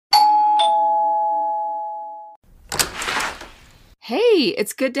Hey,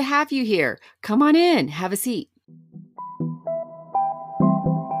 it's good to have you here. Come on in, have a seat.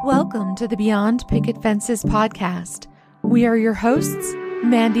 Welcome to the Beyond Picket Fences podcast. We are your hosts,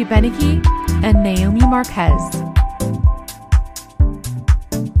 Mandi and Naomi Marquez.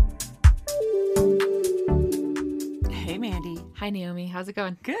 Hey, Mandi. Hi, Naomi. How's it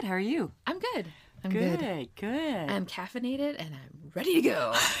going? Good. How are you? I'm good. Good. I'm caffeinated and I'm ready to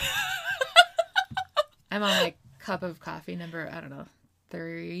go. I'm on my cup of coffee number,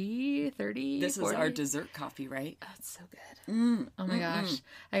 30, This 40. is our dessert coffee, right? Oh, it's so good. Oh my gosh.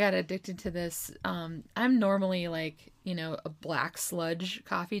 I got addicted to this. I'm normally a black sludge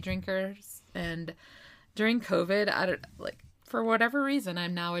coffee drinker. And during COVID, for whatever reason,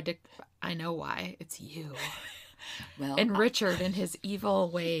 I'm now addicted. I know why. It's you. Well, And Richard and his evil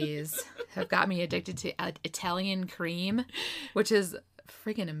ways have got me addicted to Italian cream, which is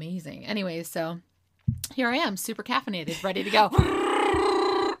freaking amazing. Anyway, so here I am, super caffeinated, ready to go.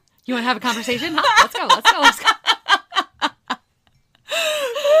 You want to have a conversation? Huh? Let's go.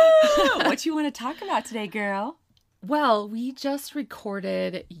 What you want to talk about today, girl? Well, we just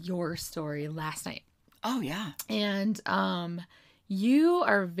recorded your story last night. Oh, yeah. And you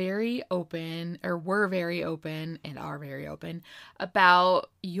are very open, or were very open, and are very open about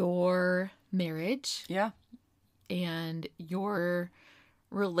your marriage. Yeah. And your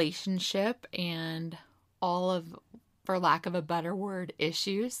relationship and all of, for lack of a better word,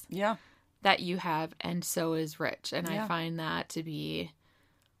 issues. Yeah. That you have, and so is Rich. And I find that to be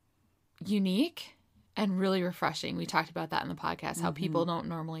unique and really refreshing. We talked about that in the podcast, how people don't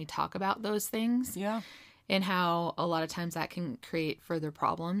normally talk about those things. Yeah. And how a lot of times that can create further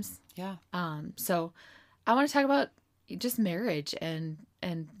problems. Yeah. So I want to talk about just marriage and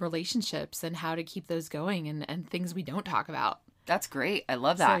relationships and how to keep those going and things we don't talk about. That's great. I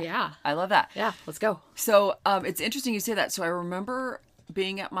love that. So, yeah. I love that. Yeah, let's go. So it's interesting you say that. So I remember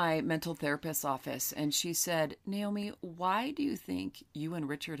being at my mental therapist's office, and she said, Naomi, why do you think you and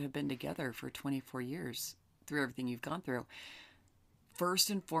Richard have been together for 24 years through everything you've gone through?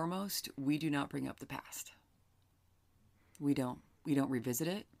 First and foremost, we do not bring up the past. We don't revisit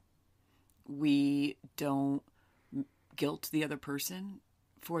it. We don't guilt the other person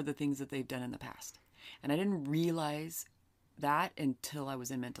for the things that they've done in the past. And I didn't realize that until I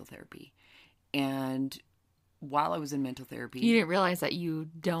was in mental therapy. And while I was in mental therapy... You didn't realize that you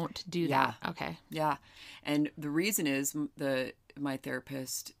don't do that. Okay. Yeah. And the reason is my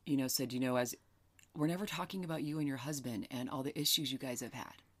therapist, said, as we're never talking about you and your husband and all the issues you guys have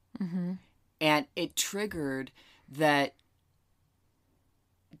had. Mm-hmm. And it triggered that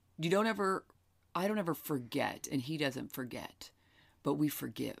I don't ever forget, and he doesn't forget, but we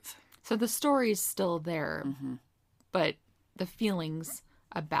forgive. So the story's still there, but the feelings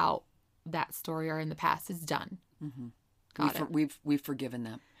about that story are in the past. It's done. Mm-hmm. Got it. We've forgiven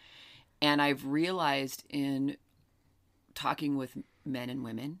them. And I've realized in talking with men and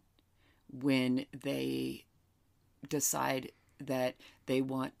women, when they decide that they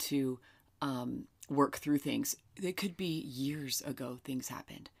want to work through things, it could be years ago things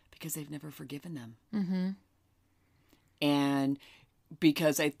happened because they've never forgiven them. Mm-hmm. And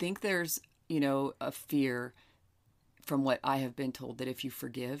because I think there's, a fear from what I have been told that if you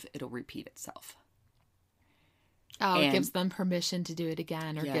forgive, it'll repeat itself. Oh, it gives them permission to do it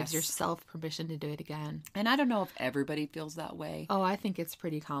again, or Yes. gives yourself permission to do it again. And I don't know if everybody feels that way. Oh, I think it's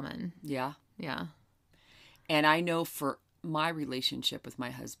pretty common. Yeah. Yeah. And I know for my relationship with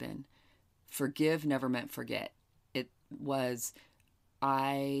my husband, forgive never meant forget. It was,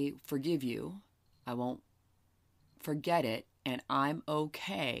 I forgive you. I won't forget it. And I'm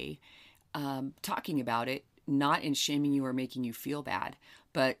okay talking about it, not in shaming you or making you feel bad,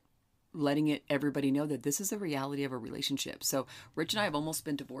 but letting everybody know that this is the reality of a relationship. So Rich and I have almost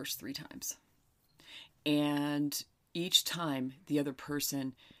been divorced 3 times. And each time the other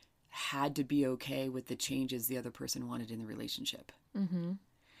person had to be okay with the changes the other person wanted in the relationship. Mm-hmm.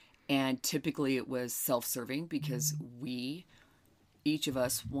 And typically it was self-serving because each of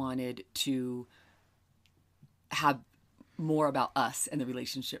us wanted to have more about us and the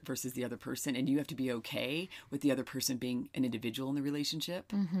relationship versus the other person. And you have to be okay with the other person being an individual in the relationship.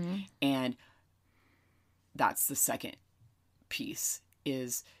 Mm-hmm. And that's the second piece,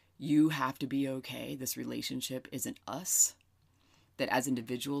 is you have to be okay. This relationship isn't us. That as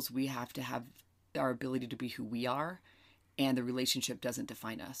individuals, we have to have our ability to be who we are, and the relationship doesn't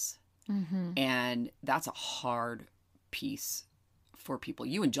define us. Mm-hmm. And that's a hard piece for people.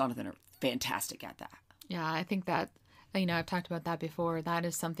 You and Jonathan are fantastic at that. Yeah, I think that, I've talked about that before. That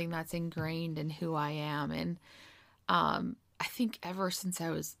is something that's ingrained in who I am. And I think ever since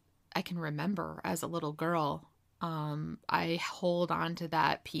I can remember as a little girl, I hold on to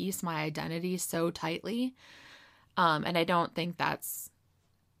that piece, my identity, so tightly. And I don't think that's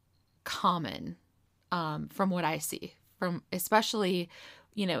common, from what I see, from especially,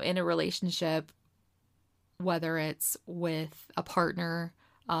 in a relationship, whether it's with a partner,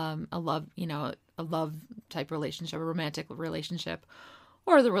 a love type relationship, a romantic relationship,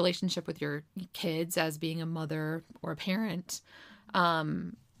 or the relationship with your kids as being a mother or a parent,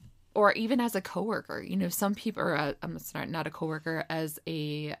 or even as a coworker. Some people, or I'm sorry, not a coworker, as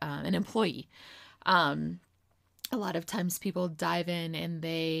an employee. A lot of times people dive in and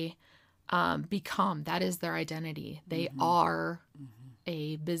they become, that is their identity. They are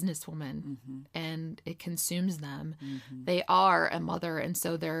a businesswoman, and it consumes them. They are a mother, and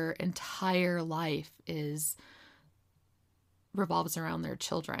so their entire life revolves around their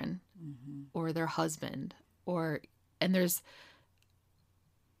children or their husband, and there's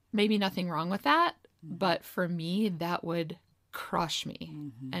maybe nothing wrong with that, but for me, that would crush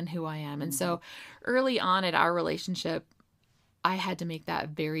me and who I am. And so early on in our relationship, I had to make that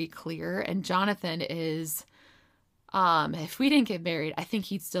very clear. And Jonathan is, if we didn't get married, I think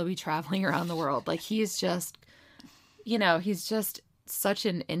he'd still be traveling around the world. Like, he's just such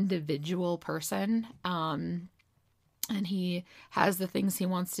an individual person. And he has the things he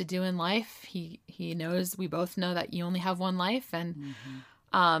wants to do in life. He knows, we both know that you only have one life, and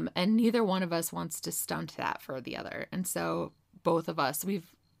neither one of us wants to stunt that for the other. And so both of us,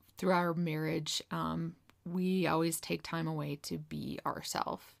 through our marriage, we always take time away to be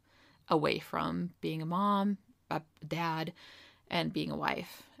ourselves, away from being a mom, a dad, and being a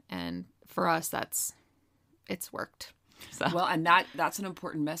wife. And for us, it's worked. So. Well, and that's an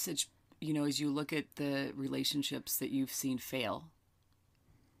important message, as you look at the relationships that you've seen fail,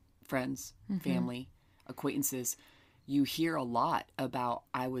 friends, family, acquaintances, you hear a lot about,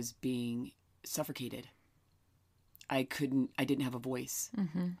 I was being suffocated. I didn't have a voice.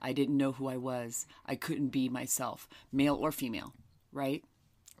 I didn't know who I was. I couldn't be myself, male or female, right?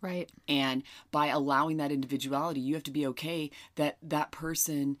 Right. And by allowing that individuality, you have to be okay that that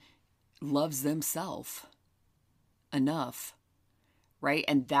person loves themselves enough, right?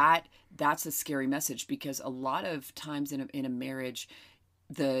 And that's a scary message, because a lot of times in a marriage,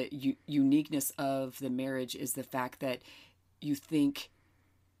 the uniqueness of the marriage is the fact that you think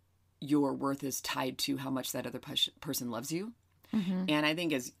your worth is tied to how much that other person loves you. And I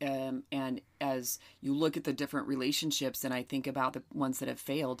think as you look at the different relationships, and I think about the ones that have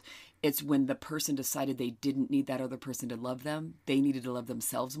failed, it's when the person decided they didn't need that other person to love them. They needed to love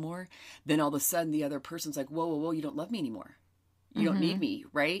themselves more. Then all of a sudden the other person's like, whoa, you don't love me anymore. You don't need me,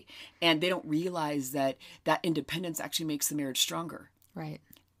 right? And they don't realize that independence actually makes the marriage stronger. Right.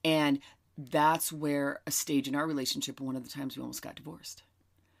 And that's where a stage in our relationship, one of the times we almost got divorced,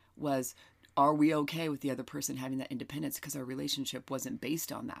 was, are we okay with the other person having that independence? Because our relationship wasn't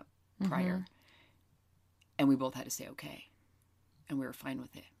based on that prior. And we both had to say okay. And we were fine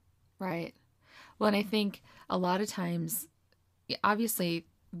with it. Right. Well, and I think a lot of times, obviously,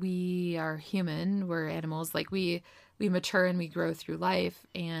 we are human. We're animals. Like, we mature and we grow through life.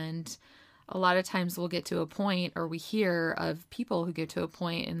 And a lot of times we'll get to a point, or we hear of people who get to a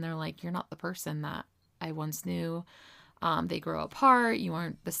point and they're like, you're not the person that I once knew. They grow apart. You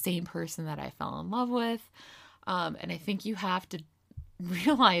aren't the same person that I fell in love with. And I think you have to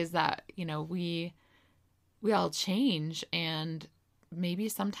realize that, we all change, and maybe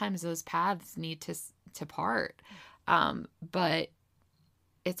sometimes those paths need to part. But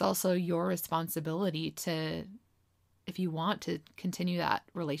it's also your responsibility to, if you want to continue that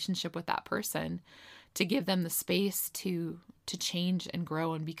relationship with that person, to give them the space to change and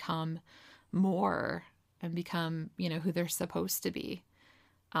grow and become more, and become, who they're supposed to be.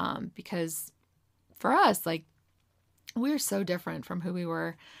 Because for us, like, we're so different from who we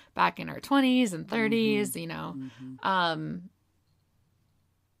were back in our 20s and 30s,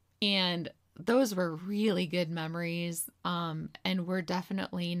 and those were really good memories. And we're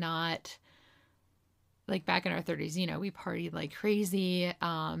definitely not, like, back in our 30s, we partied like crazy.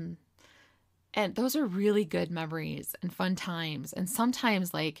 And those are really good memories and fun times. And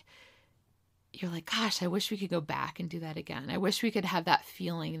sometimes, like, you're like, gosh, I wish we could go back and do that again. I wish we could have that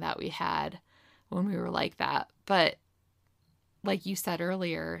feeling that we had when we were like that. But like you said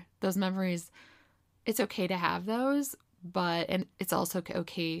earlier, those memories, it's okay to have those, and it's also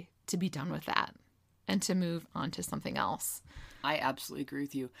okay to be done with that and to move on to something else. I absolutely agree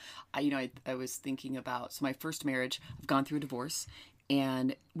with you. I was thinking about, so my first marriage, I've gone through a divorce,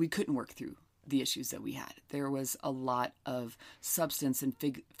 and we couldn't work through the issues that we had. There was a lot of substance and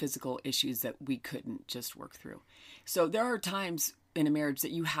physical issues that we couldn't just work through. So there are times in a marriage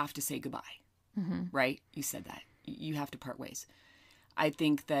that you have to say goodbye, right? You said that. you have to part ways. I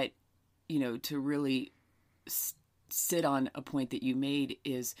think that, to really sit on a point that you made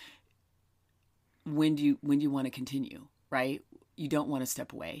is when do you want to continue, right? You don't want to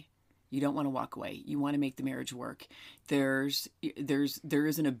step away. You don't want to walk away. You want to make the marriage work. There is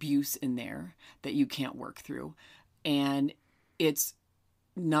an abuse in there that you can't work through. And it's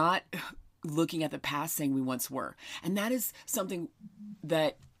not looking at the past saying we once were. And that is something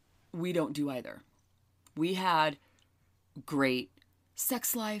that we don't do either. We had great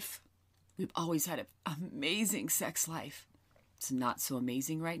sex life. We've always had an amazing sex life. It's not so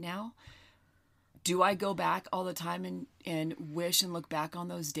amazing right now. Do I go back all the time and wish and look back on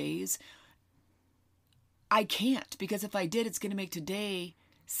those days? I can't, because if I did, it's going to make today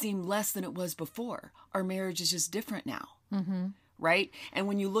seem less than it was before. Our marriage is just different now, right? And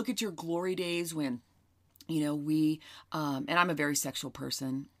when you look at your glory days when, we, and I'm a very sexual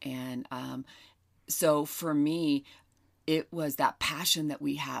person, and so for me, it was that passion that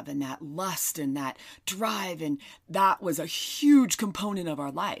we have and that lust and that drive. And that was a huge component of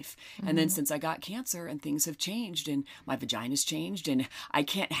our life. And then since I got cancer and things have changed and my vagina's changed and I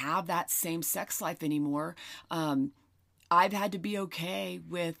can't have that same sex life anymore, I've had to be okay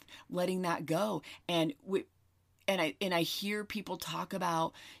with letting that go. And I hear people talk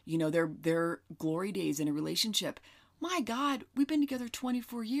about, their glory days in a relationship. My God, we've been together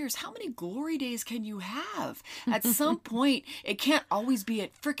 24 years. How many glory days can you have? At some point, it can't always be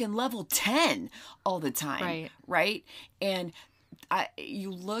at freaking level 10 all the time. Right? And you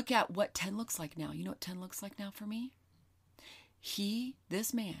look at what 10 looks like now. You know what 10 looks like now for me?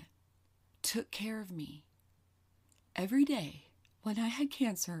 This man, took care of me every day when I had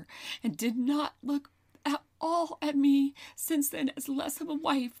cancer and did not look at all at me since then as less of a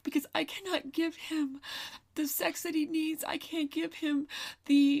wife, because I cannot give him the sex that he needs. I can't give him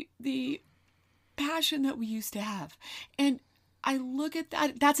the passion that we used to have. And I look at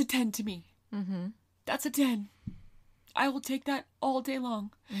that. That's a 10 to me. That's a 10. I will take that all day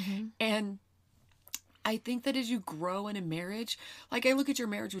long. And I think that as you grow in a marriage, like I look at your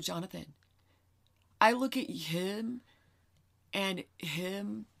marriage with Jonathan, I look at him and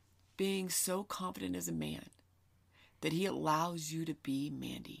him being so confident as a man that he allows you to be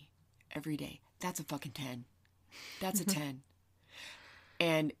Mandi every day. That's a fucking 10. That's a 10.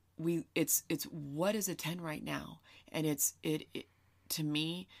 And it's what is a 10 right now? And it to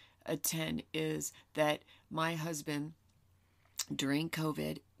me, a 10 is that my husband, during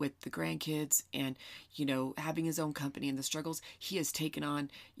COVID with the grandkids and, having his own company and the struggles, he has taken on,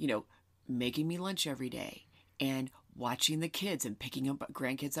 making me lunch every day and watching the kids and picking up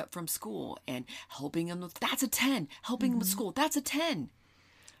grandkids up from school and helping them. That's a 10. Helping them with school. That's a 10.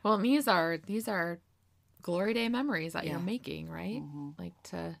 Well, these are glory day memories that you're making, right?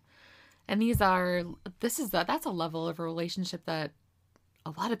 And that's a level of a relationship that a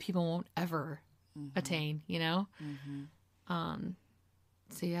lot of people won't ever attain,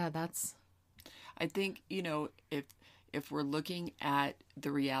 So yeah, that's, I think, if we're looking at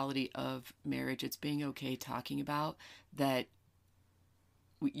the reality of marriage, it's being okay talking about that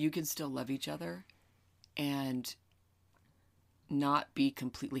you can still love each other and not be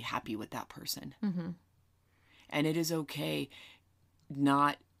completely happy with that person. And it is okay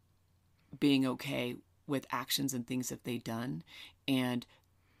not being okay with actions and things that they've done, and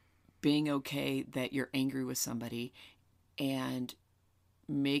being okay that you're angry with somebody and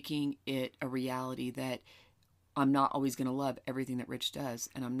making it a reality that I'm not always going to love everything that Rich does,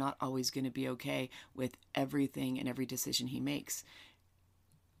 and I'm not always going to be okay with everything and every decision he makes.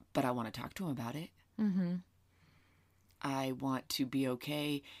 But I want to talk to him about it. I want to be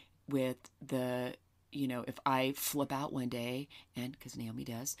okay with if I flip out one day, and because Naomi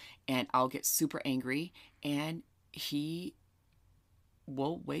does, and I'll get super angry, and he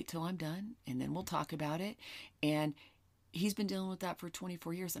will wait till I'm done, and then we'll talk about it. And he's been dealing with that for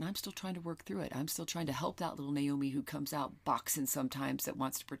 24 years, and I'm still trying to work through it. I'm still trying to help that little Naomi who comes out boxing sometimes, that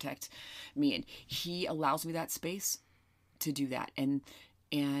wants to protect me. And he allows me that space to do that. And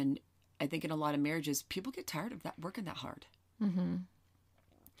I think in a lot of marriages, people get tired of that, working that hard.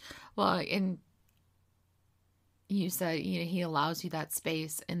 Well, and you said, he allows you that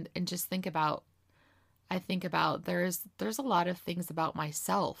space, and just think about, there's a lot of things about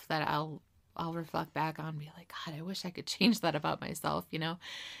myself that I'll reflect back on and be like, God, I wish I could change that about myself,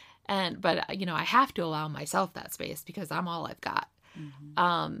 but I have to allow myself that space because I'm all I've got.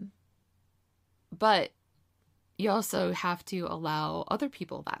 But you also have to allow other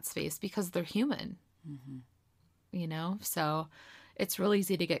people that space because they're human, so it's real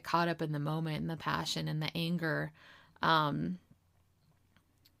easy to get caught up in the moment and the passion and the anger. And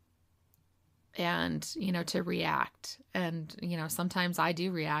and, to react. And, sometimes I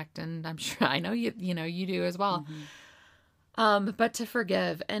do react, and I'm sure I know you do as well. But to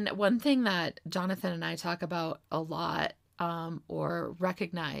forgive. And one thing that Jonathan and I talk about a lot, or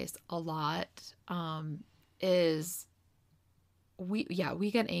recognize a lot, is we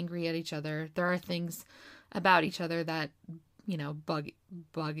get angry at each other. There are things about each other that, bug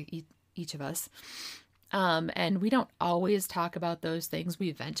each of us. And we don't always talk about those things.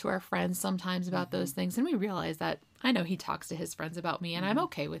 We vent to our friends sometimes about those things. And we realize that I know he talks to his friends about me, and I'm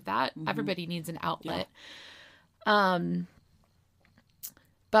okay with that. Everybody needs an outlet.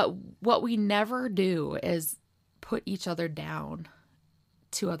 But what we never do is put each other down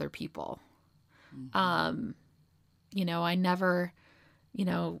to other people. I never,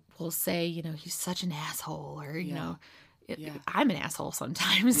 will say, he's such an asshole, or, I'm an asshole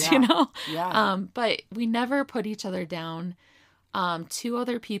sometimes, but we never put each other down, to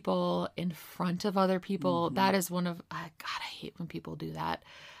other people, in front of other people. That is one of, God, I hate when people do that.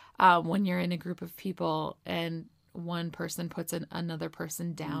 When you're in a group of people and one person puts another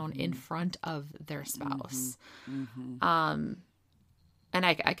person down in front of their spouse. And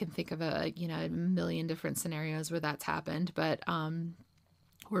I can think of a million different scenarios where that's happened, but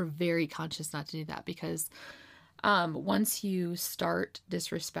we're very conscious not to do that, because once you start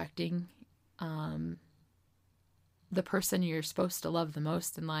disrespecting the person you're supposed to love the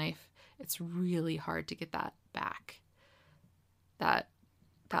most in life, it's really hard to get that back. That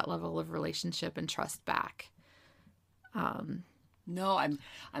level of relationship and trust back. No,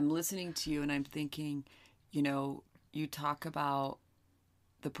 I'm listening to you, and I'm thinking, you talk about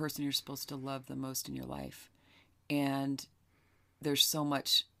the person you're supposed to love the most in your life, and there's so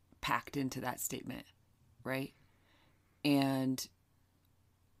much packed into that statement, right? And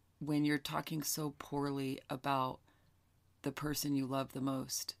when you're talking so poorly about the person you love the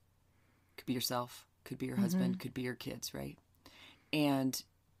most, could be yourself, could be your husband, could be your kids, right? And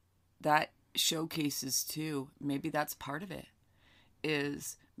that showcases too, maybe that's part of it,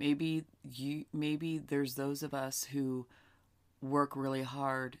 is maybe there's those of us who work really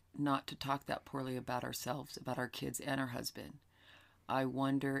hard not to talk that poorly about ourselves, about our kids and our husband. I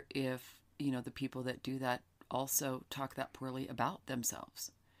wonder if, the people that do that also talk that poorly about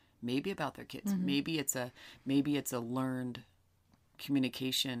themselves, maybe about their kids. Maybe it's a learned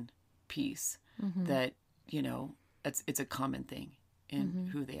communication piece that, it's a common thing in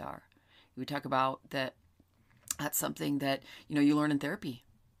who they are. We talk about that. That's something that, you learn in therapy,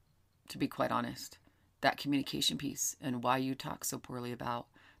 to be quite honest, that communication piece and why you talk so poorly about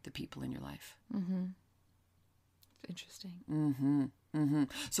the people in your life. Interesting.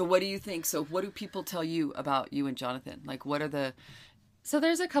 So what do you think? So what do people tell you about you and Jonathan? Like, what are the... So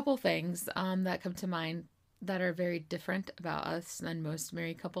there's a couple things that come to mind that are very different about us than most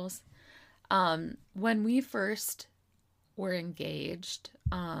married couples. When we first were engaged,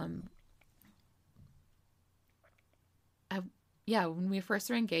 when we first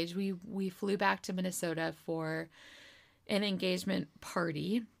were engaged, we flew back to Minnesota for an engagement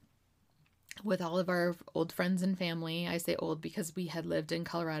party with all of our old friends and family. I say old because we had lived in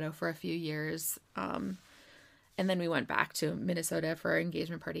Colorado for a few years. And then we went back to Minnesota for our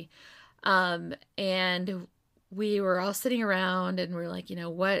engagement party. And we were all sitting around, and we're like,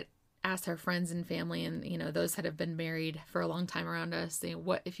 what, asked our friends and family, and, those that have been married for a long time around us,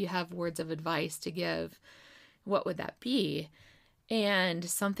 what, if you have words of advice to give, what would that be? And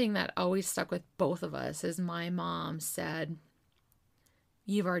something that always stuck with both of us is my mom said,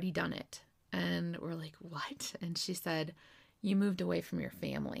 "You've already done it." And we're like, "What?" And she said, "You moved away from your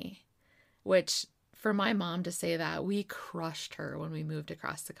family," which, for my mom to say that, we crushed her when we moved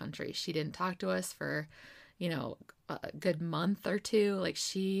across the country. She didn't talk to us for, a good month or two. Like,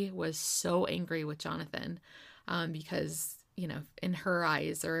 she was so angry with Jonathan because, in her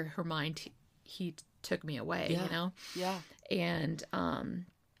eyes or her mind, he took me away, Yeah. And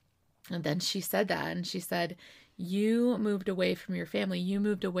then she said that, and she said, "You moved away from your family. You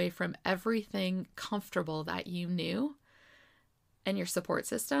moved away from everything comfortable that you knew and your support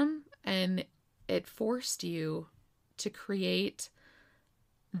system. And it forced you to create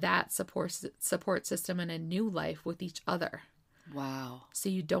that support system in a new life with each other." Wow. So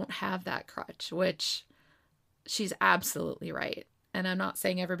you don't have that crutch, which she's absolutely right. And I'm not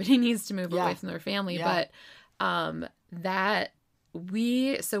saying everybody needs to move away from their family, but that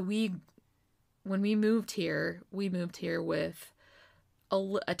when we moved here with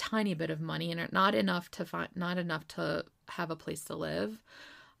a tiny bit of money, and not enough to have a place to live.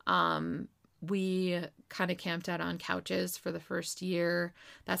 We kind of camped out on couches for the first year.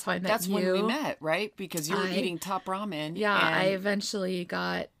 That's how I met you. That's when we met, right? Because you were eating top ramen. Yeah, I eventually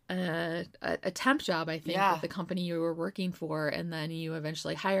got a temp job, I think, Yeah. with the company you were working for, and then you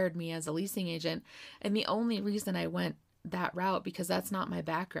eventually hired me as a leasing agent. And the only reason I went that route, because that's not my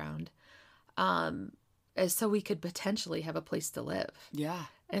background, is so we could potentially have a place to live. Yeah.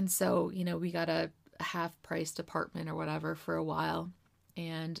 And so, you know, we got a half-priced apartment or whatever for a while,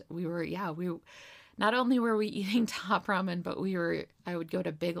 and we not only were we eating top ramen, but I would go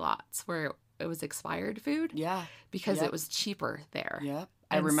to Big Lots where it was expired food. Yeah. Because Yep. it was cheaper there. Yep.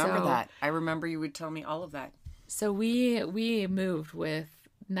 I And remember so- that. I remember you would tell me all of that. So we moved with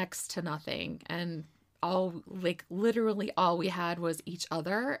next to nothing, and literally all we had was each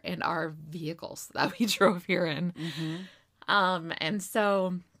other and our vehicles that we drove here in. And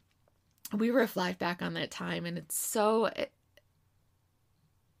so we reflect back on that time, and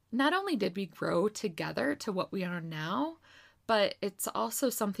not only did we grow together to what we are now, but it's also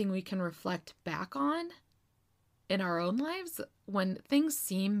something we can reflect back on in our own lives when things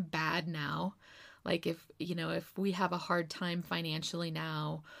seem bad now. Like if we have a hard time financially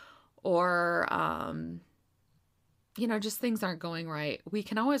now, or, just things aren't going right, we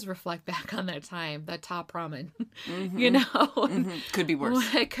can always reflect back on that time, that top ramen, Could be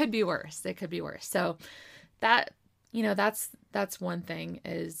worse. It could be worse. It could be worse. So that, that's one thing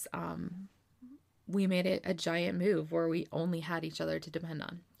is, we made it a giant move where we only had each other to depend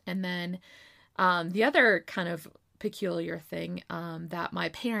on. And then, the other kind of peculiar thing that my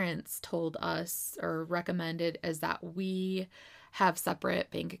parents told us or recommended is that we have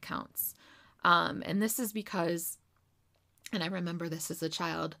separate bank accounts. And this is because, and I remember this as a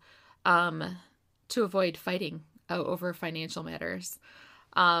child, to avoid fighting over financial matters.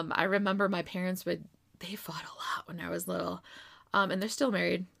 I remember my parents they fought a lot when I was little. And they're still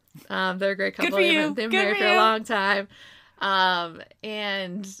married. They're a great couple. Good for you. They've been Good married for for a you. long time.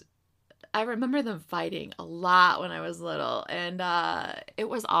 And I remember them fighting a lot when I was little, and it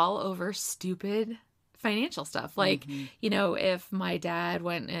was all over stupid financial stuff. Like, if my dad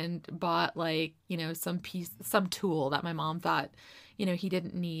went and bought some tool that my mom thought, he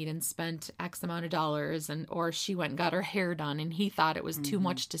didn't need and spent X amount of dollars, or she went and got her hair done and he thought it was too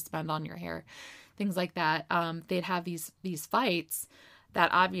much to spend on your hair, things like that. They'd have these fights that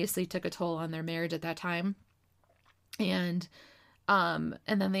obviously took a toll on their marriage at that time. And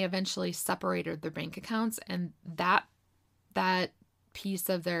then they eventually separated their bank accounts, and that piece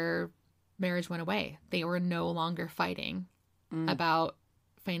of their marriage went away. They were no longer fighting about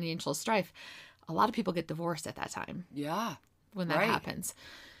financial strife. A lot of people get divorced at that time. Yeah. When that happens.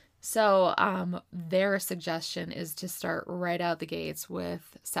 So, their suggestion is to start right out the gates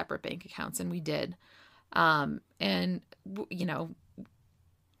with separate bank accounts, and we did. And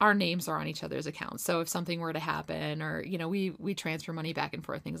our names are on each other's accounts. So if something were to happen, or, we transfer money back and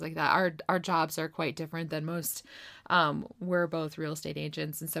forth, things like that. Our jobs are quite different than most. We're both real estate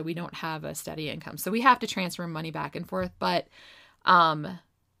agents, and so we don't have a steady income. So we have to transfer money back and forth, but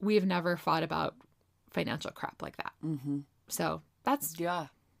we've never fought about financial crap like that. So that's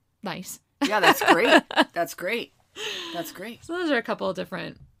nice. Yeah, that's great. That's great. That's great. So those are a couple of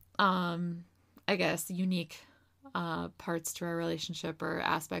different, I guess, unique parts to our relationship, or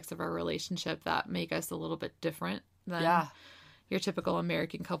aspects of our relationship that make us a little bit different than your typical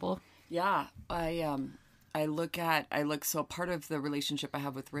American couple. Yeah. So part of the relationship I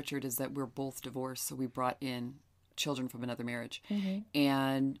have with Richard is that we're both divorced. So we brought in children from another marriage.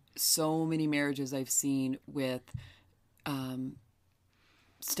 And so many marriages I've seen with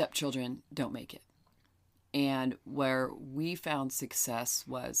stepchildren don't make it. And where we found success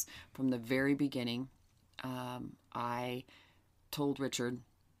was from the very beginning. I told Richard,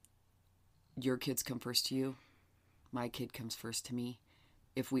 your kids come first to you. My kid comes first to me.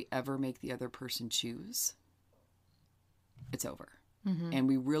 If we ever make the other person choose, it's over. And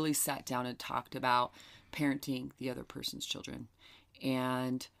we really sat down and talked about parenting the other person's children.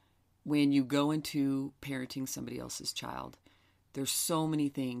 And when you go into parenting somebody else's child, there's so many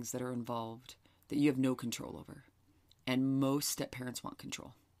things that are involved that you have no control over. And most step parents want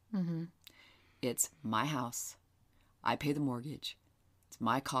control. It's my house. I pay the mortgage. It's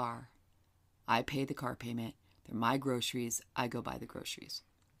my car. I pay the car payment. They're my groceries. I go buy the groceries.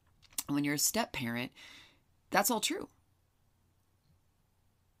 And when you're a step parent, that's all true.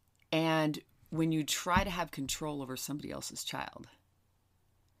 And when you try to have control over somebody else's child,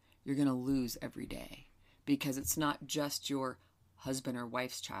 you're going to lose every day, because it's not just your husband or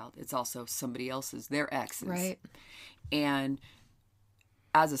wife's child. It's also somebody else's, their ex's. Right. And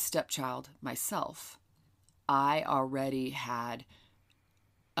as a stepchild myself, I already had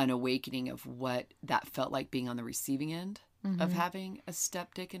an awakening of what that felt like being on the receiving end of having a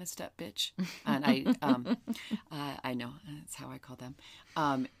step dick and a step bitch. And I know that's how I call them.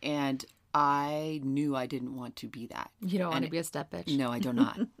 And I knew I didn't want to be that. You don't want to be a step bitch. No, I do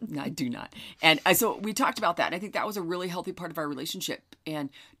not. No, I do not. And so we talked about that. And I think that was a really healthy part of our relationship. And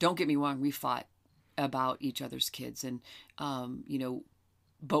don't get me wrong, we fought about each other's kids. And,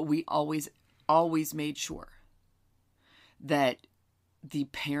 but we always made sure that the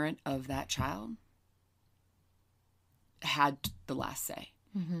parent of that child had the last say,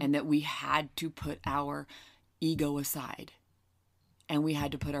 and that we had to put our ego aside, and we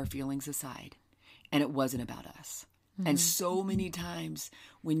had to put our feelings aside, and it wasn't about us. And so many times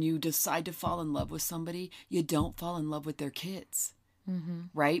when you decide to fall in love with somebody, you don't fall in love with their kids,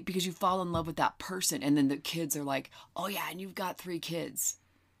 right? Because you fall in love with that person, and then the kids are like, oh yeah, and you've got 3 kids.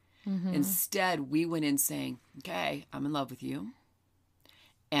 Instead, we went in saying, okay, I'm in love with you.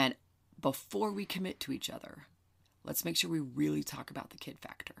 And before we commit to each other, let's make sure we really talk about the kid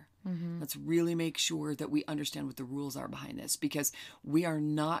factor. Let's really make sure that we understand what the rules are behind this, because we are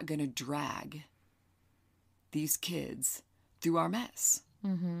not going to drag these kids through our mess.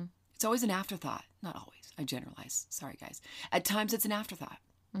 It's always an afterthought. Not always. I generalize. Sorry, guys. At times, it's an afterthought.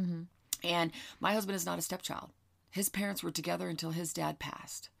 And my husband is not a stepchild. His parents were together until his dad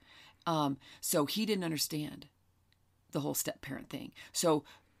passed. So he didn't understand the whole step-parent thing. So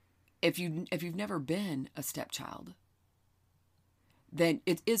if you've never been a stepchild, then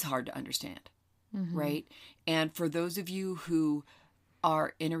it is hard to understand, right? And for those of you who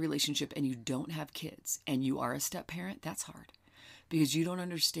are in a relationship and you don't have kids and you are a step-parent, that's hard because you don't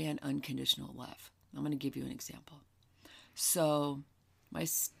understand unconditional love. I'm going to give you an example. So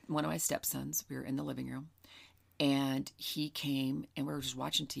one of my stepsons, we were in the living room, and he came, and we were just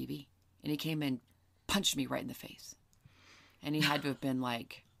watching TV, and he came and punched me right in the face. And he had to have been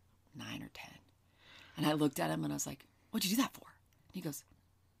like 9 or 10. And I looked at him and I was like, what'd you do that for? And he goes,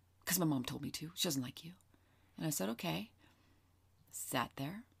 because my mom told me to. She doesn't like you. And I said, okay. Sat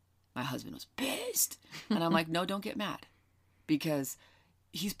there. My husband was pissed. And I'm like, no, don't get mad. Because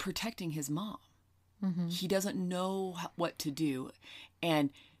he's protecting his mom. He doesn't know what to do.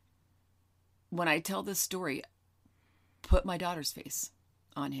 And when I tell this story, put my daughter's face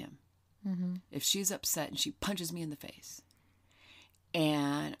on him. If she's upset and she punches me in the face,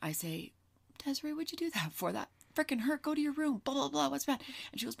 and I say, Desiree, what'd you do that for? That freaking hurt. Go to your room. Blah, blah, blah. What's bad?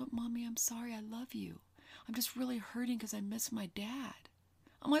 And she goes, but Mommy, I'm sorry. I love you. I'm just really hurting because I miss my dad.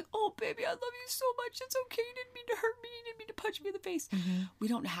 I'm like, oh, baby, I love you so much. It's okay. You didn't mean to hurt me. You didn't mean to punch me in the face. We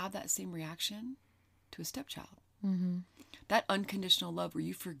don't have that same reaction to a stepchild. That unconditional love where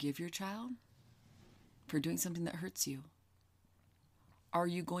you forgive your child for doing something that hurts you. Are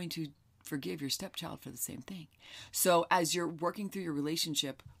you going to forgive your stepchild for the same thing? So as you're working through your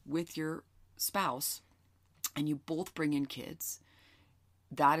relationship with your spouse and you both bring in kids,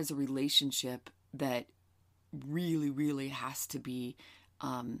 that is a relationship that really, really has to be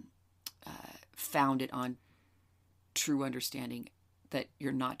founded on true understanding that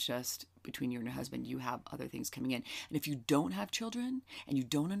you're not just between you and your husband, you have other things coming in. And if you don't have children and you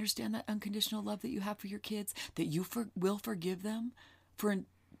don't understand that unconditional love that you have for your kids, that you will forgive them for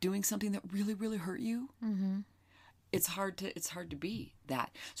doing something that really, really hurt you, it's hard to be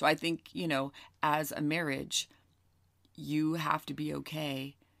that. So I think, as a marriage, you have to be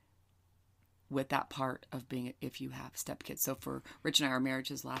okay with that part of being, if you have stepkids. So for Rich and I, our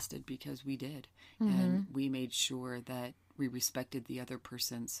marriages lasted because we did. And we made sure that we respected the other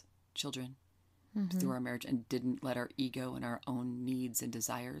person's children through our marriage and didn't let our ego and our own needs and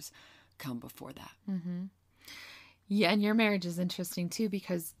desires come before that. Yeah, and your marriage is interesting too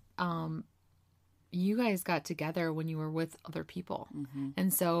because you guys got together when you were with other people.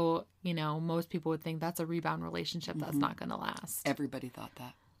 And so, most people would think that's a rebound relationship that's not going to last. Everybody thought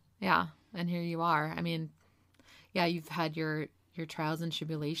that. Yeah, and here you are. I mean, yeah, you've had your trials and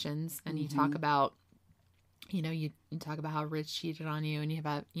tribulations, and you talk about, you talk about how Rich cheated on you, and you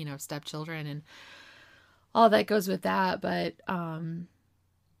have, stepchildren and all that goes with that. But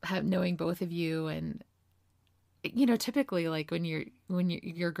knowing both of you, and typically, like when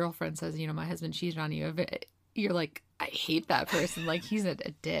your girlfriend says, my husband cheated on you, you're like, I hate that person. Like, he's a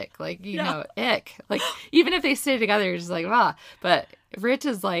dick. Like, ick. Like, even if they stay together, you're just like, ah. But Rich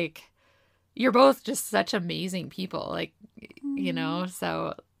is like, you're both just such amazing people. Like,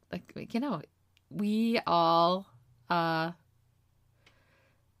 so, like, we all,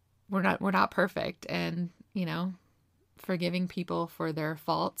 we're not perfect. And, forgiving people for their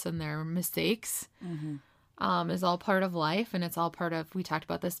faults and their mistakes is all part of life. And it's all part of, we talked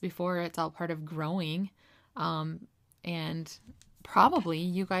about this before, it's all part of growing. And probably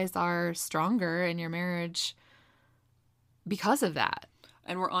you guys are stronger in your marriage because of that.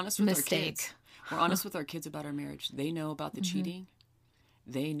 And we're honest with our Mistake. kids. We're honest with our kids about our marriage. They know about the cheating.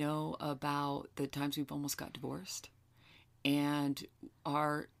 They know about the times we've almost got divorced. And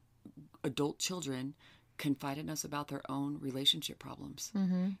our adult children confide in us about their own relationship problems.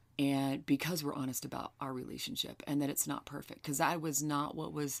 And because we're honest about our relationship and that it's not perfect, because that was not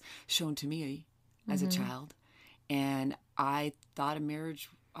what was shown to me as a child. And I thought a marriage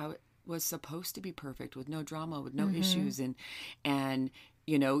was supposed to be perfect with no drama, with no issues. And,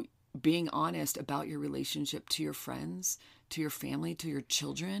 you know, being honest about your relationship to your friends, to your family, to your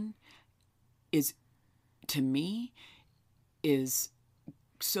children is, to me, is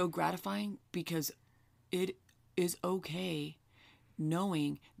so gratifying, because it is okay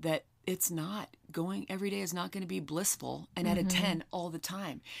knowing that it's not going, every day is not going to be blissful and at a 10 all the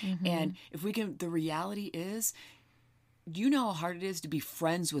time. And if we can, the reality is, you know how hard it is to be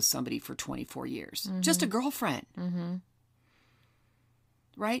friends with somebody for 24 years, just a girlfriend,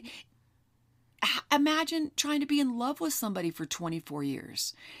 right? Imagine trying to be in love with somebody for 24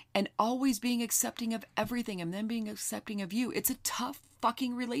 years and always being accepting of everything and them being accepting of you. It's a tough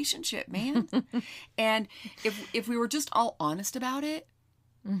fucking relationship, man. And if we were just all honest about it,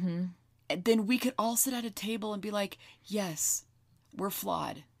 then we could all sit at a table and be like, yes, we're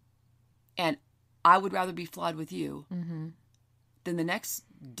flawed. And I would rather be flawed with you than the next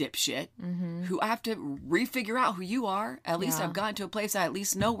dipshit who I have to refigure out who you are. At least I've gotten to a place I at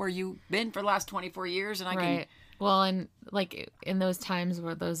least know where you've been for the last 24 years and I can... Well, and like in those times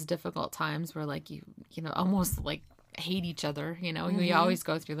where those difficult times where like you know, almost like hate each other, you know, you always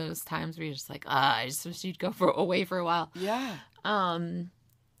go through those times where you're just like, I just wish you'd go away for a while. Yeah.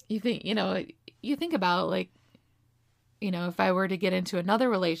 You think about like, you know, if I were to get into another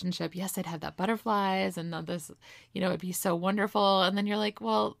relationship, yes, I'd have that butterflies and this, you know, it'd be so wonderful. And then you're like,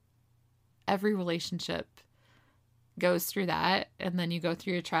 well, every relationship goes through that. And then you go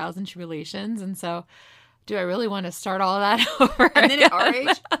through your trials and tribulations. And so do I really want to start all of that over? And then at our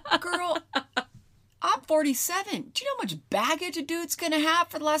age, girl, I'm 47. Do you know how much baggage a dude's going to have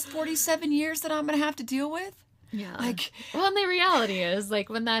for the last 47 years that I'm going to have to deal with? Yeah. Like, well, and the reality is like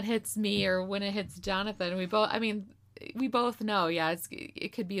when that hits me or when it hits Jonathan, we both know,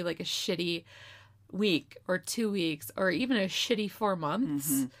 it could be like a shitty week or 2 weeks or even a shitty 4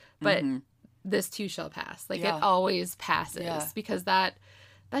 months, but this too shall pass. Like it always passes because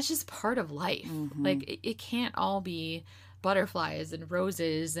that's just part of life. Like it can't all be butterflies and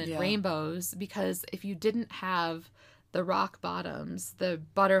roses and rainbows, because if you didn't have the rock bottoms, the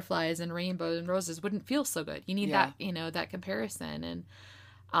butterflies and rainbows and roses wouldn't feel so good. You need that, you know, that comparison,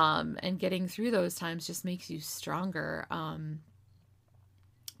 and getting through those times just makes you stronger.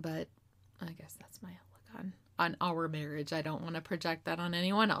 But I guess that's my outlook on our marriage. I don't want to project that on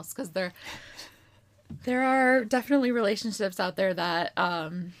anyone else, because there are definitely relationships out there that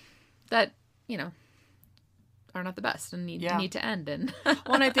you know are not the best and need to end. And well,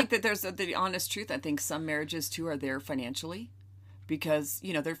 and I think that there's the honest truth. I think some marriages too are there financially because,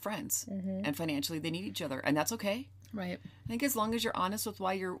 you know, they're friends and financially they need each other, and that's okay. Right. I think as long as you're honest with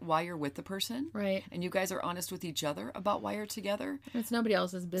why you're with the person, right, and you guys are honest with each other about why you're together, it's nobody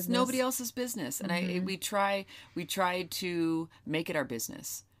else's business. It's nobody else's business, and we try to make it our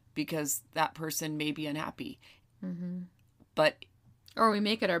business because that person may be unhappy, but or we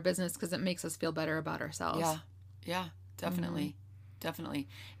make it our business because it makes us feel better about ourselves. Yeah, definitely, definitely,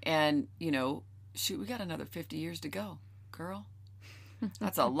 and you know, shoot, we got another 50 years to go, girl.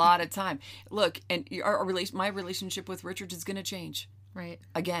 That's a lot of time. Look, and my relationship with Richard is going to change. Right.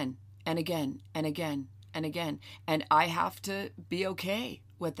 Again and again and again and again. And I have to be okay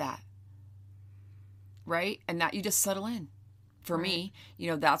with that. Right? And that you just settle in. For me, you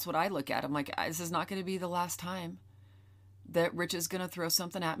know, that's what I look at. I'm like, this is not going to be the last time that Rich is going to throw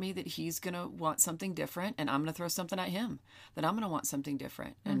something at me, that he's going to want something different, and I'm going to throw something at him, that I'm going to want something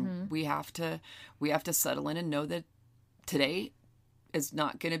different. And we have to settle in and know that today is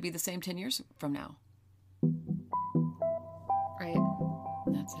not going to be the same 10 years from now. Right.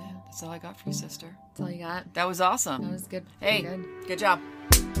 And that's it. That's all I got for you, sister. That's all you got? That was awesome. That was good. Hey, good job.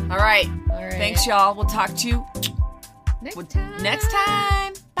 All right. All right. Thanks, y'all. We'll talk to you next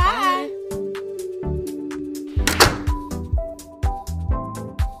time. Bye.